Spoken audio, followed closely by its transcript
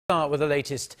Start with the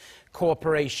latest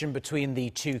cooperation between the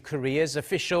two Koreas.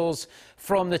 Officials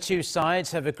from the two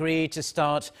sides have agreed to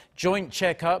start joint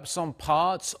checkups on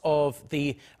parts of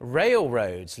the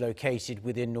railroads located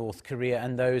within North Korea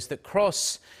and those that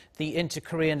cross the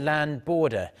inter-Korean land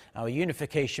border. Our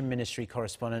Unification Ministry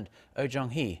correspondent Oh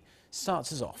Jung-hee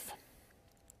starts us off.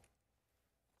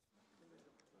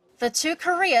 The two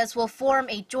Koreas will form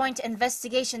a joint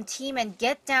investigation team and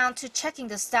get down to checking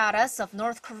the status of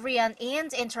North Korean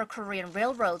and inter-Korean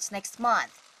railroads next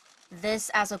month.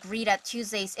 This as agreed at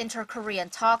Tuesday's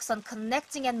inter-Korean talks on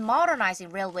connecting and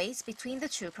modernizing railways between the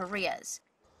two Koreas.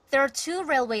 There are two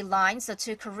railway lines the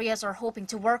two Koreas are hoping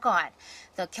to work on: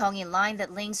 the Gyeongui Line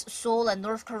that links Seoul and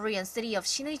North Korean city of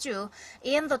Sinuiju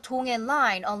and the Donghae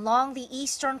Line along the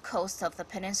eastern coast of the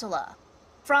peninsula.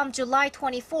 From July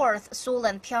 24th, Seoul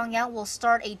and Pyongyang will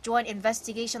start a joint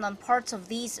investigation on parts of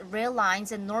these rail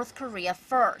lines in North Korea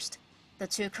first. The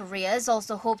two Koreas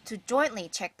also hope to jointly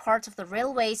check parts of the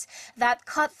railways that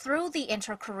cut through the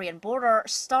inter-Korean border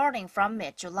starting from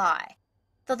mid-July.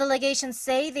 The delegations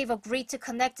say they've agreed to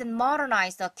connect and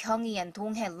modernize the Gyeongui and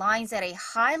Donghae lines at a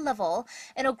high level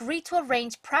and agreed to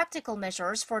arrange practical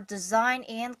measures for design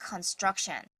and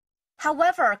construction.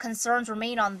 However, concerns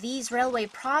remain on these railway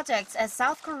projects as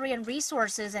South Korean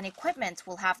resources and equipment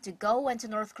will have to go into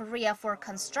North Korea for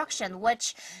construction,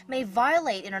 which may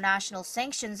violate international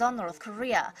sanctions on North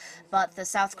Korea. But the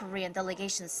South Korean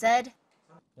delegation said,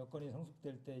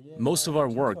 "Most of our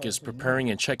work is preparing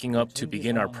and checking up to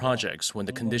begin our projects when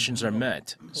the conditions are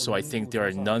met, so I think there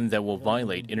are none that will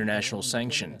violate international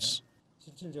sanctions."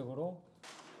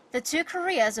 The two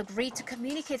Koreas agreed to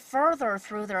communicate further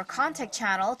through their contact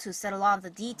channel to settle on the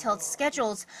detailed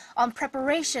schedules on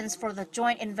preparations for the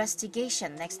joint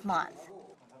investigation next month.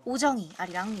 Oh Jung-hee,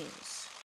 Arirang News.